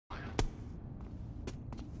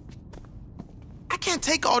can't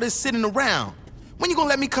take all this sitting around. When you gonna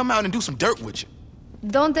let me come out and do some dirt with you?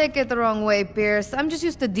 Don't take it the wrong way, Pierce. I'm just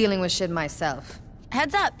used to dealing with shit myself.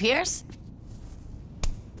 Heads up, Pierce.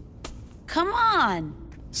 Come on.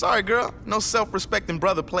 Sorry, girl. No self-respecting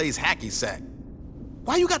brother plays hacky sack.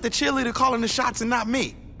 Why you got the cheerleader calling the shots and not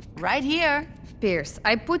me? Right here. Pierce,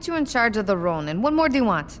 I put you in charge of the Ronin. What more do you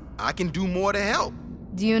want? I can do more to help.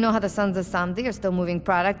 Do you know how the Sons of Samedi are still moving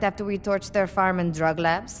product after we torched their farm and drug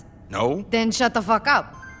labs? No. Then shut the fuck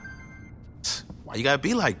up. Why you gotta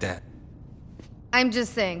be like that? I'm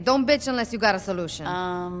just saying, don't bitch unless you got a solution.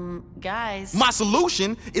 Guys. My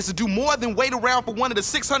solution is to do more than wait around for one of the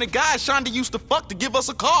 600 guys Shonda used to fuck to give us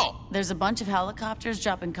a call. There's a bunch of helicopters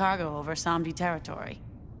dropping cargo over Samedi territory.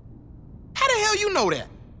 How the hell you know that?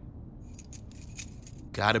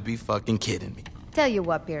 Gotta be fucking kidding me. Tell you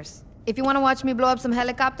what, Pierce. If you want to watch me blow up some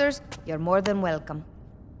helicopters, you're more than welcome.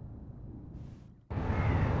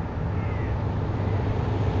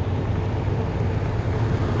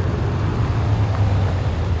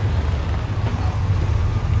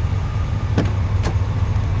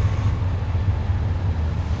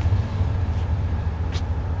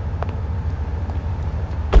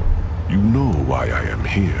 You know why I am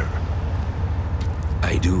here.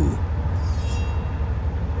 I do.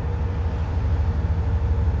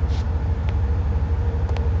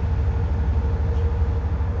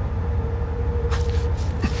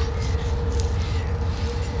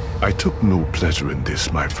 I took no pleasure in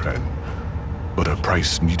this, my friend. But a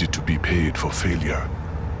price needed to be paid for failure.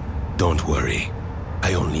 Don't worry.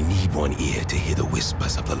 I only need one ear to hear the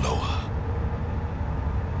whispers of the lower.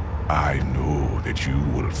 I know that you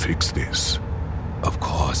will fix this. Of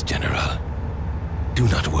course, General. Do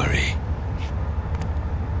not worry.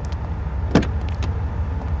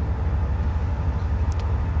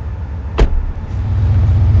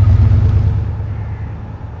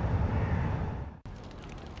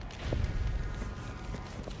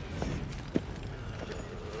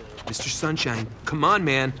 Mr. Sunshine, come on,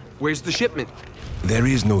 man. Where's the shipment? There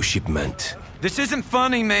is no shipment. This isn't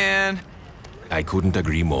funny, man. I couldn't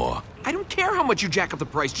agree more. I don't care how much you jack up the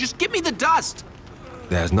price. Just give me the dust.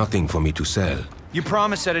 There's nothing for me to sell. You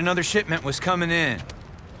promised that another shipment was coming in.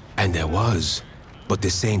 And there was. But the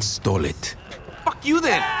Saints stole it. Fuck you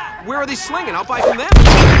then. Where are they slinging? I'll buy from them.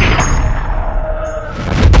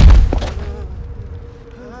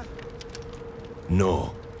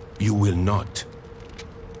 No, you will not.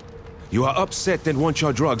 You are upset and want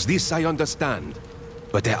your drugs. This I understand.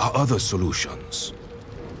 But there are other solutions.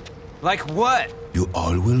 Like what? You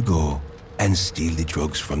all will go and steal the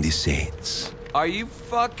drugs from the Saints. Are you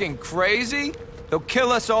fucking crazy? They'll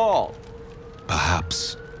kill us all.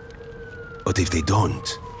 Perhaps. But if they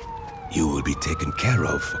don't, you will be taken care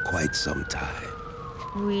of for quite some time.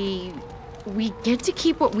 We get to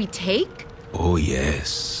keep what we take? Oh,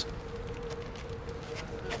 yes.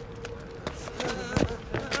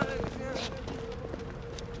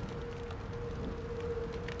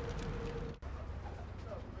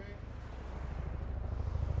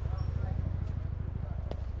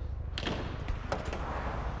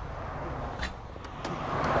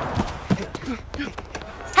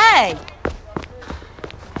 Hey!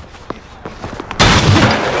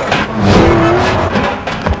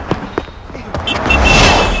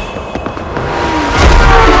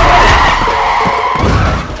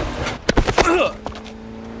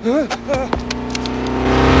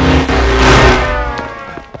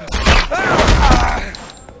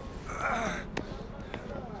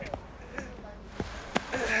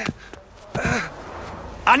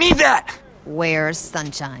 I need that! Where's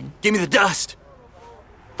Sunshine? Give me the dust!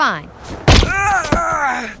 Fine.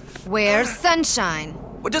 Where's Sunshine?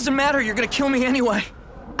 What does it matter? You're gonna kill me anyway.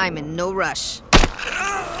 I'm in no rush.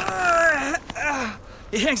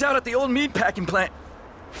 He hangs out at the old meat packing plant.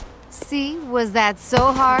 See, was that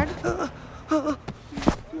so hard?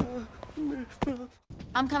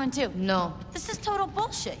 I'm coming too. No. This is total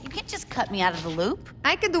bullshit. You can't just cut me out of the loop.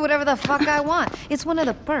 I can do whatever the fuck I want. It's one of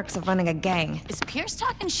the perks of running a gang. Is Pierce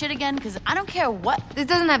talking shit again? Because I don't care what. This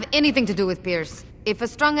doesn't have anything to do with Pierce. If a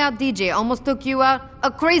strung-out DJ almost took you out,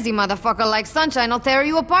 a crazy motherfucker like Sunshine will tear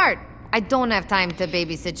you apart. I don't have time to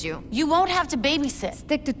babysit you. You won't have to babysit.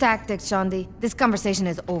 Stick to tactics, Shandi. This conversation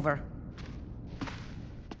is over.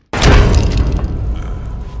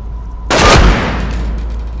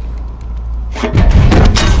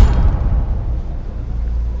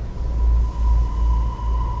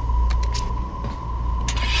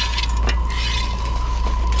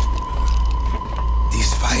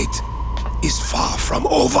 This fight is far from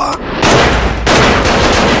over.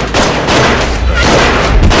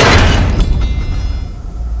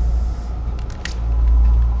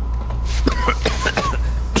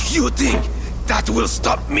 You think that will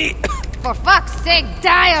stop me? For fuck's sake,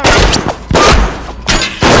 die already!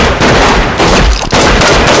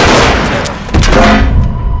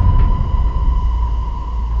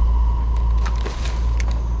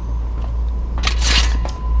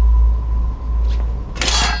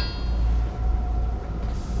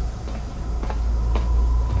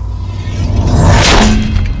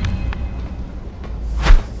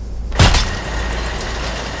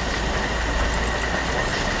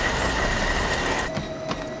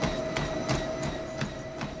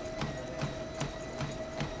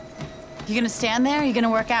 You gonna stand there or you gonna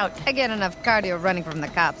work out? I get enough cardio running from the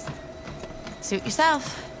cops. Suit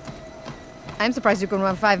yourself. I'm surprised you can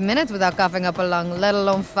run 5 minutes without coughing up a lung, let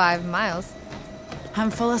alone 5 miles.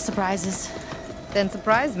 I'm full of surprises. Then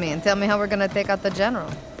surprise me and tell me how we're gonna take out the general.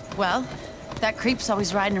 Well, that creep's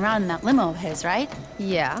always riding around in that limo of his, right?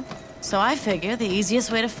 Yeah. So I figure the easiest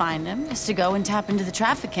way to find him is to go and tap into the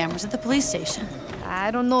traffic cameras at the police station. I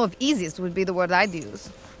don't know if easiest would be the word I'd use.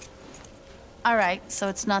 All right, so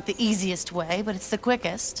it's not the easiest way, but it's the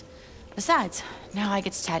quickest. Besides, now I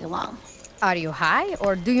get to tag along. Are you high,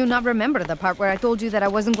 or do you not remember the part where I told you that I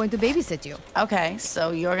wasn't going to babysit you? Okay,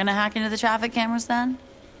 so you're gonna hack into the traffic cameras then?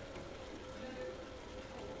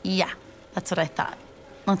 Yeah, that's what I thought.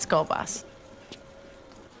 Let's go, boss.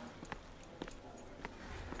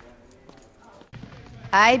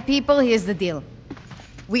 Alright, people, here's the deal.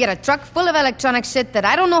 We got a truck full of electronic shit that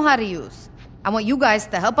I don't know how to use. I want you guys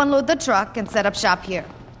to help unload the truck and set up shop here.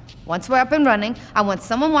 Once we're up and running, I want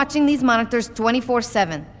someone watching these monitors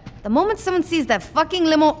 24/7. The moment someone sees that fucking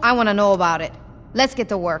limo, I want to know about it. Let's get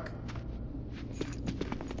to work.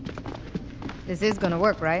 This is gonna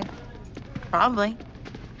work, right? Probably.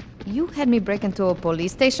 You had me break into a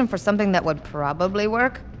police station for something that would probably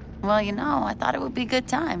work? Well, you know, I thought it would be good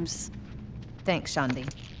times. Thanks, Shandi.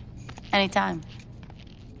 Anytime.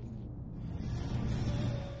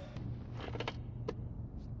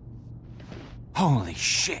 Holy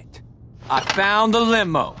shit. I found the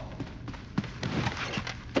limo.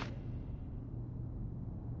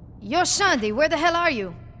 Yo, Shandi, where the hell are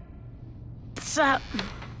you? What's up?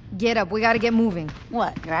 Get up, we gotta get moving.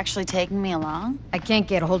 What, you're actually taking me along? I can't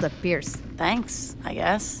get a hold of Pierce. Thanks, I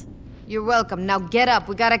guess. You're welcome. Now get up,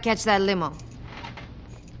 we gotta catch that limo.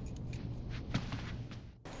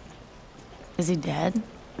 Is he dead?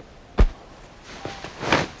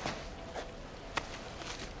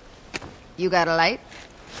 You got a light?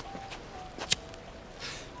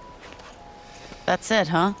 That's it,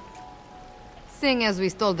 huh? Seeing as we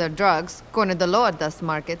stole their drugs, cornered the lower dust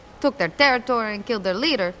market, took their territory and killed their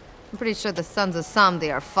leader, I'm pretty sure the sons of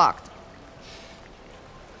Samdi are fucked.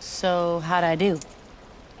 So, how'd I do?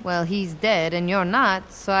 Well, he's dead and you're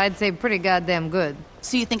not, so I'd say pretty goddamn good.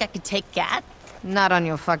 So you think I could take Gat? Not on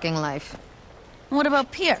your fucking life. What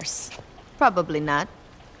about Pierce? Probably not.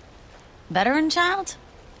 Veteran child?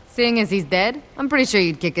 Seeing as he's dead, I'm pretty sure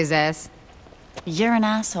you'd kick his ass. You're an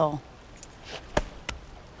asshole.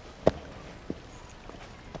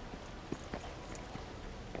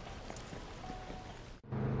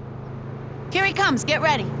 Here he comes, get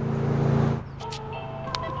ready.